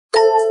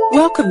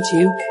Welcome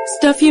to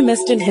Stuff You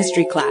Missed in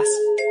History Class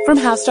from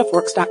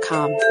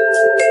HowStuffWorks.com.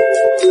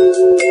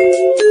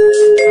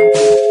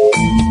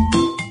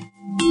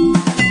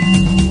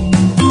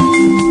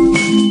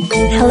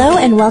 Hello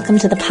and welcome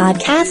to the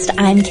podcast.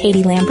 I'm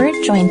Katie Lambert,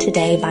 joined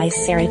today by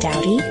Sarah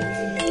Dowdy.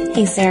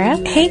 Hey, Sarah.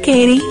 Hey,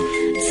 Katie.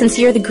 Since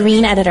you're the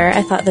green editor,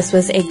 I thought this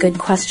was a good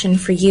question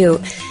for you.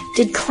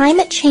 Did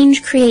climate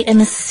change create a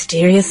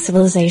mysterious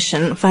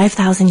civilization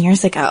 5,000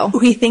 years ago?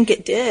 We think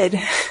it did.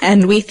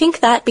 And we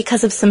think that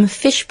because of some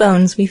fish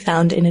bones we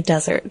found in a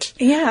desert.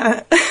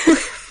 Yeah.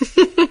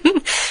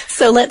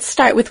 So let's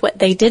start with what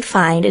they did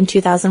find in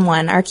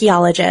 2001.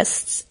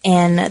 Archaeologists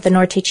in the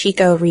Norte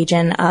Chico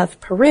region of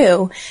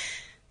Peru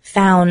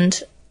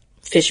found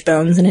fish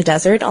bones in a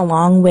desert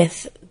along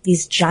with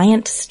these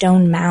giant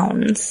stone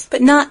mounds.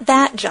 But not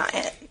that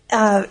giant.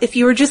 If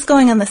you were just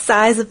going on the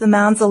size of the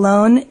mounds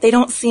alone, they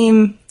don't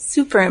seem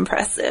super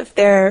impressive.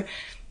 They're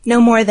no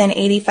more than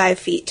 85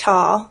 feet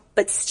tall,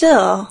 but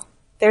still,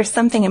 there's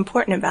something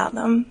important about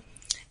them.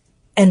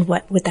 And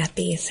what would that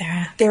be,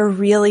 Sarah? They're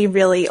really,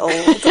 really old.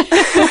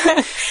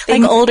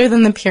 Like older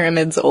than the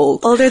pyramids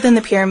old. Older than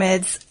the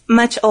pyramids,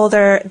 much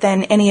older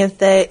than any of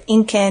the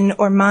Incan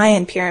or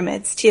Mayan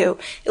pyramids, too,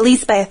 at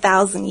least by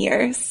 1,000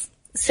 years.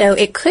 So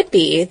it could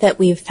be that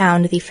we've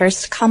found the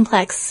first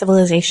complex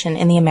civilization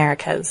in the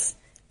Americas,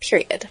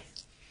 period.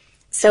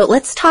 So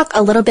let's talk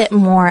a little bit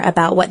more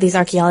about what these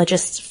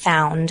archaeologists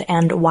found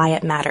and why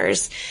it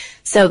matters.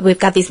 So we've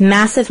got these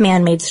massive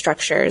man-made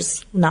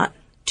structures, not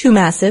too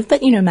massive,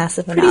 but,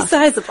 massive enough. Pretty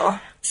sizable.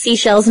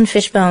 Seashells and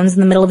fish bones in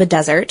the middle of a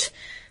desert,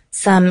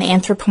 some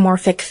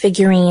anthropomorphic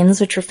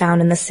figurines which were found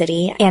in the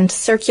city, and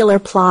circular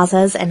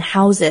plazas and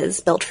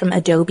houses built from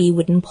adobe,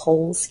 wooden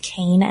poles,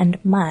 cane,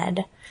 and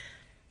mud.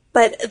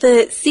 But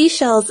the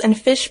seashells and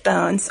fish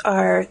bones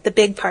are the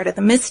big part of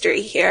the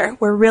mystery here.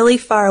 We're really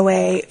far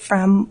away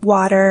from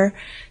water.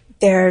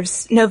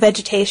 There's no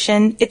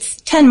vegetation.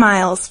 It's 10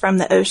 miles from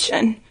the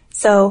ocean.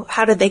 So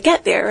how did they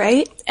get there,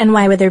 right? And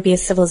why would there be a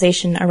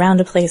civilization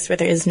around a place where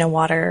there is no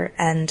water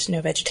and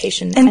no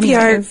vegetation?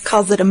 NPR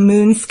calls it a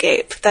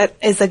moonscape. That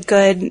is a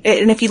good,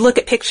 and if you look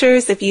at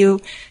pictures, if you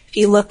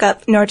look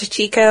up Norte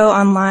Chico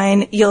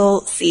online,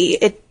 you'll see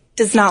it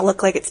does not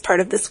look like it's part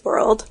of this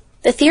world.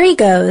 The theory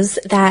goes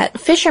that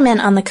fishermen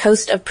on the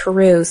coast of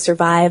Peru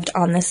survived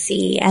on the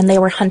sea, and they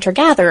were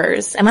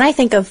hunter-gatherers. And when I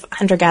think of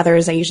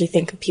hunter-gatherers, I usually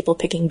think of people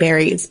picking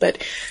berries,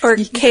 but... Or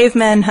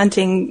cavemen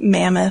hunting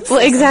mammoths. Well,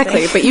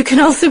 exactly. But you can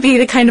also be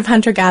the kind of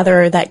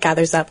hunter-gatherer that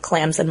gathers up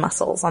clams and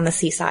mussels on the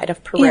seaside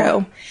of Peru.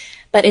 Yeah.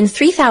 But in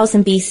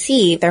 3000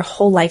 BC, their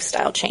whole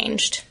lifestyle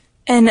changed.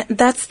 And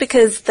that's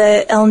because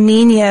the El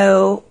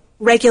Nino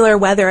regular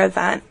weather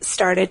event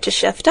started to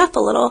shift up a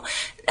little.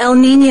 El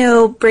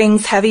Nino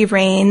brings heavy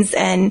rains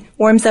and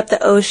warms up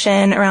the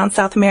ocean around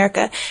South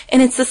America,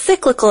 and it's a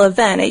cyclical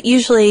event. It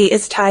usually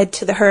is tied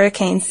to the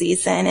hurricane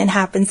season and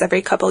happens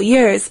every couple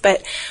years,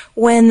 but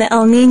when the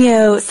El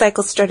Nino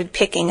cycle started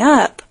picking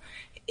up,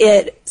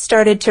 it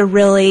started to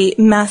really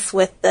mess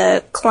with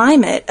the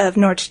climate of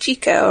Norte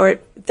Chico, or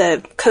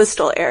the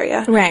coastal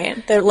area.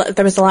 Right. There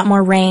was a lot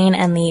more rain,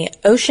 and the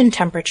ocean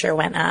temperature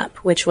went up,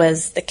 which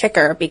was the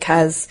kicker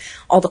because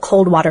all the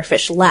cold water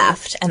fish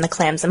left and the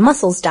clams and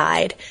mussels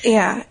died.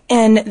 Yeah,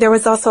 and there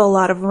was also a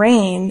lot of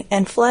rain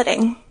and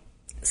flooding.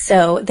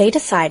 So they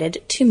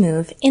decided to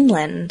move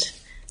inland,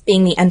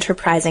 being the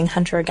enterprising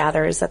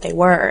hunter-gatherers that they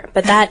were.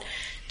 But that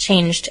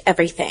changed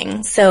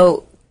everything.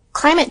 So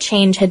climate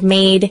change had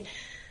made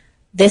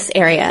this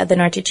area, the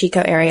Norte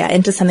Chico area,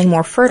 into something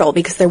more fertile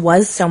because there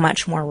was so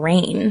much more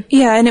rain.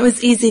 Yeah, and it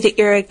was easy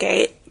to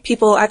irrigate.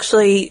 People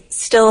actually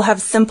still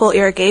have simple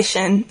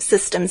irrigation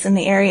systems in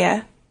the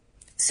area.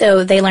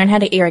 So they learned how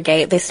to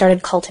irrigate. They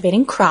started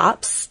cultivating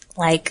crops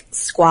like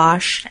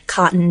squash,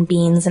 cotton,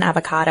 beans, and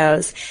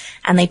avocados,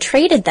 and they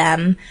traded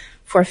them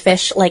for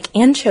fish like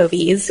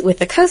anchovies with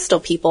the coastal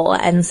people,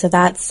 and so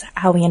that's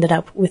how we ended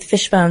up with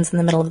fish bones in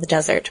the middle of the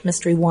desert.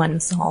 Mystery 1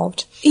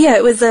 solved. Yeah,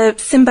 it was a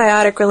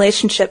symbiotic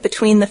relationship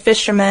between the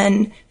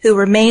fishermen who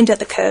remained at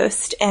the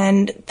coast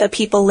and the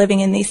people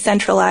living in these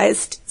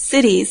centralized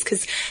cities,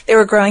 because they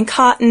were growing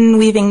cotton,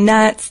 weaving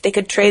nets. They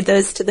could trade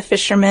those to the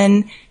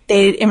fishermen.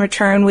 They, in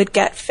return, would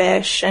get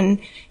fish, and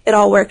it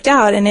all worked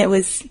out, and it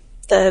was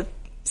the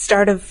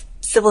start of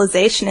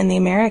civilization in the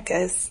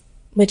Americas.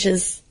 Which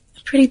is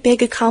pretty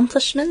big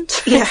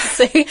accomplishment. Yeah.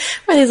 For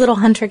these little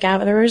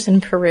hunter-gatherers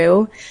in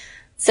Peru.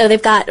 So they've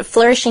got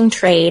flourishing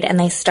trade, and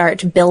they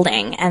start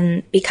building.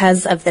 And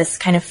because of this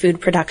kind of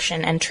food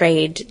production and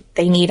trade,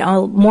 they need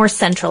a more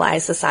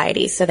centralized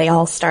society. So they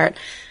all start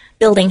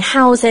building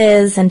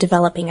houses and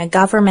developing a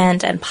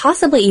government and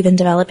possibly even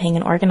developing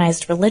an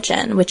organized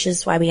religion, which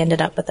is why we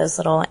ended up with those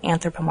little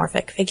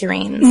anthropomorphic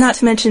figurines. Not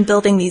to mention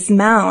building these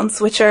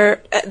mounds, which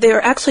are, they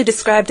were actually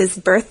described as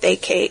birthday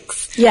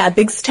cakes. Yeah,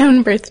 big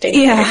stone birthday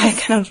cakes. Yeah, I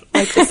kind of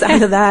like the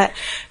sound of that.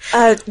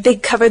 They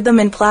covered them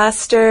in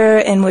plaster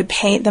and would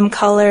paint them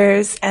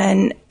colors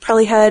and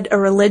probably had a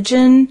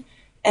religion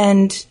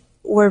and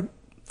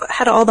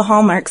had all the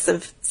hallmarks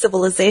of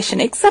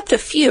civilization, except a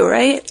few,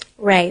 right?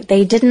 Right.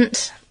 They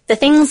didn't The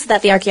things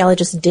that the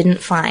archaeologists didn't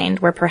find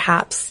were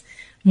perhaps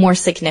more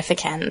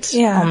significant,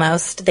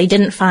 almost. They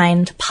didn't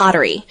find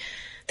pottery.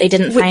 They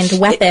didn't find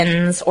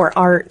weapons or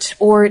art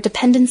or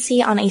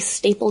dependency on a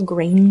staple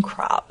grain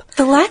crop.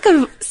 The lack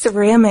of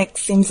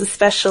ceramics seems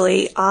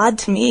especially odd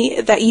to me,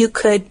 that you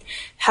could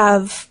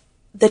have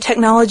the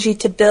technology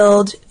to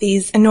build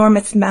these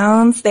enormous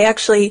mounds. They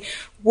actually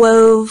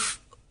wove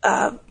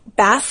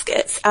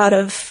baskets out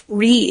of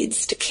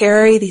reeds to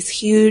carry these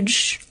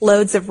huge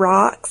loads of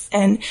rocks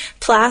and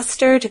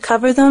plaster to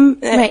cover them.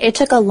 Right. It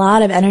took a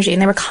lot of energy,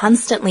 and they were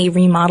constantly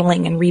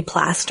remodeling and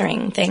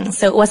replastering things.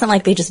 So it wasn't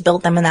like they just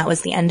built them and that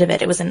was the end of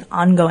it. It was an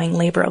ongoing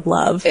labor of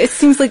love. It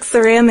seems like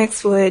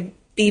ceramics would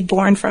be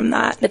born from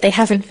that. But they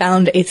haven't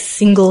found a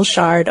single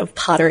shard of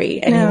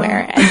pottery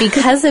anywhere. No. And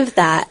because of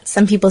that,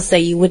 some people say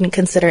you wouldn't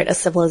consider it a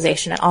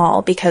civilization at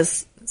all,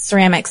 because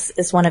ceramics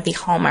is one of the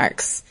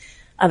hallmarks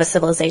of a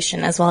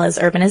civilization, as well as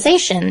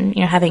urbanization,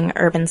 having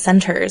urban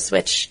centers,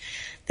 which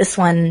this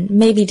one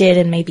maybe did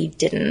and maybe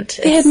didn't.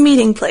 They had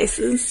meeting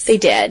places. They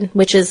did,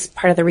 which is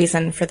part of the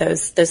reason for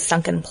those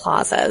sunken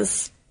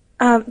plazas.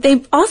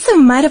 They also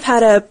might have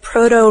had a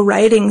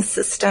proto-writing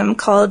system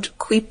called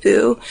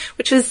quipu,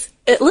 which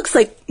it looks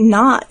like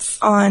knots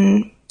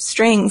on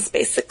strings,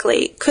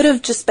 basically. Could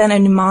have just been a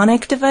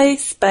mnemonic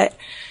device, but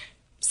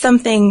some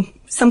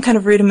kind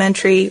of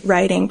rudimentary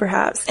writing,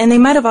 perhaps. And they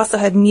might have also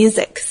had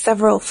music.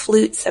 Several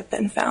flutes have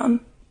been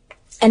found.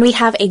 And we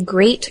have a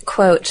great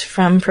quote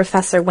from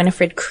Professor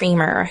Winifred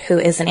Creamer, who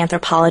is an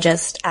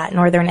anthropologist at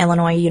Northern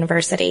Illinois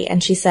University.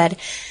 And she said,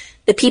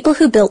 "The people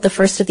who built the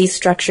first of these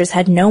structures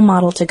had no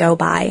model to go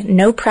by,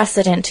 no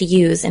precedent to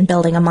use in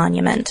building a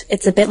monument.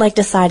 It's a bit like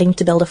deciding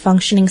to build a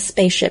functioning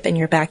spaceship in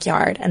your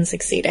backyard and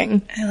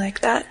succeeding." I like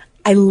that.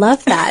 I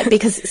love that,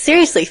 because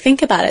seriously,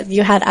 think about it.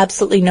 You had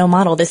absolutely no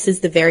model. This is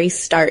the very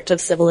start of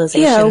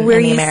civilization in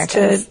the Americas.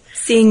 We're used to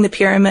seeing the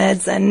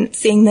pyramids and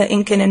seeing the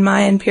Incan and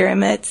Mayan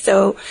pyramids.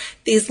 So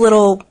these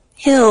little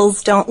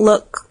hills don't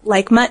look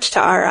like much to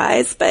our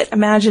eyes, but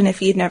imagine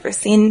if you'd never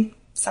seen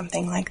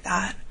something like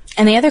that.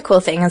 And the other cool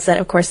thing is that,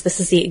 of course,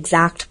 this is the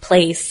exact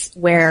place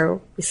where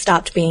we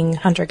stopped being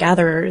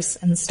hunter-gatherers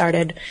and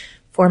started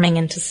forming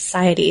into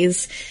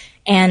societies.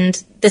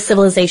 And this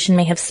civilization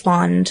may have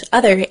spawned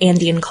other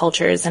Andean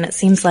cultures, and it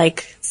seems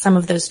like some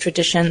of those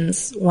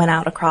traditions went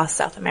out across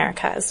South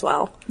America as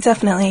well.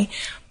 Definitely.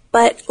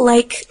 But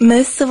like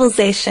most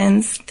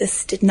civilizations,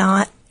 this did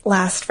not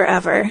last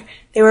forever.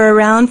 They were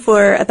around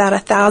for about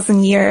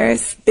 1,000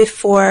 years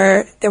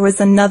before there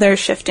was another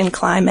shift in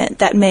climate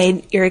that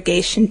made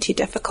irrigation too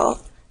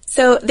difficult.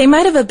 So they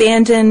might have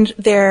abandoned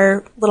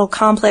their little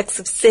complex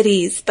of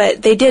cities,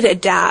 but they did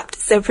adapt.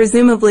 So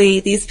presumably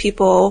these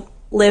people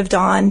lived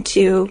on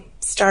to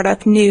start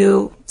up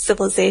new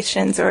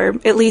civilizations, or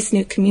at least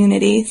new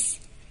communities.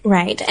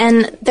 Right.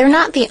 And they're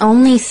not the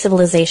only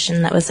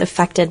civilization that was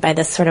affected by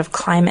this sort of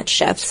climate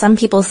shift. Some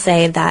people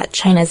say that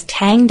China's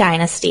Tang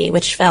dynasty,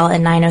 which fell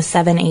in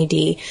 907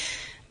 AD,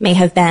 may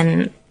have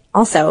been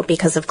also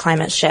because of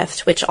climate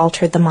shift, which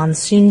altered the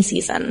monsoon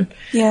season.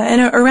 Yeah,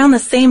 and around the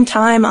same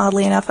time,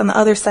 oddly enough, on the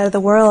other side of the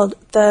world,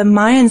 the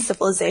Mayan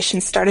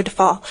civilization started to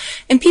fall.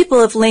 And people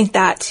have linked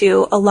that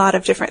to a lot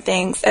of different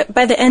things.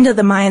 By the end of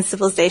the Mayan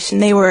civilization,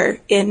 they were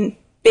in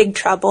big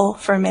trouble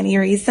for many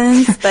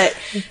reasons, but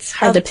it's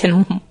hard to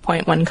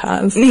pinpoint one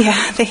cause.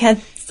 Yeah, they had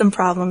some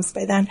problems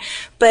by then.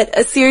 But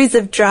a series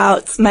of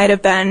droughts might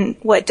have been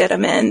what did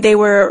them in. They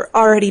were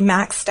already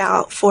maxed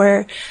out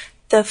for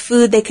the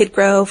food they could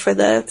grow for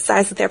the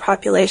size of their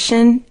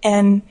population,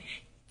 and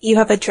you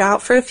have a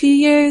drought for a few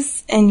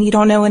years and you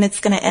don't know when it's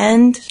going to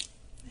end.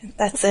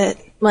 That's it.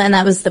 Well, and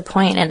that was the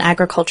point. An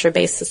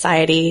agriculture-based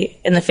society,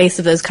 in the face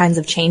of those kinds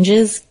of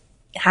changes,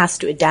 has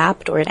to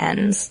adapt or it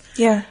ends.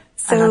 Yeah.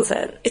 So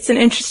it's an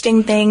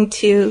interesting thing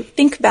to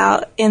think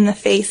about in the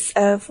face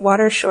of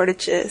water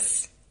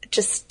shortages,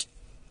 just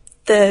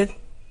the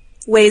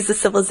ways the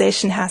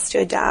civilization has to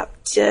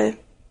adapt to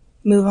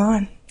move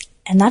on.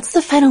 And that's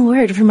the final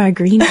word from our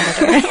green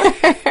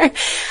editor.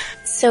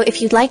 So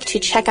if you'd like to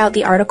check out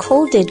the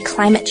article, Did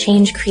Climate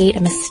Change Create a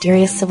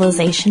Mysterious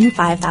Civilization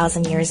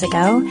 5,000 Years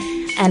Ago?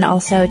 And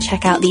also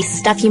check out the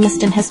Stuff You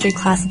Missed in History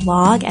Class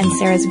blog and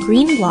Sarah's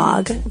green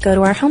blog, go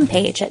to our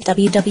homepage at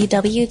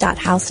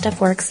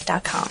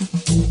www.howstuffworks.com.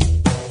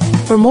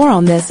 For more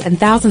on this and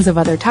thousands of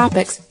other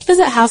topics,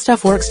 visit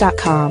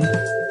howstuffworks.com.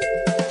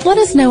 Let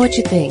us know what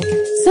you think.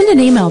 Send an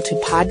email to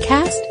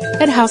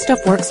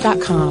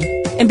podcast@howstuffworks.com.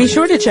 And be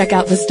sure to check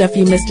out the Stuff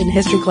You Missed in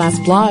History Class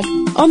blog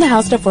on the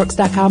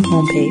howstuffworks.com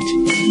homepage.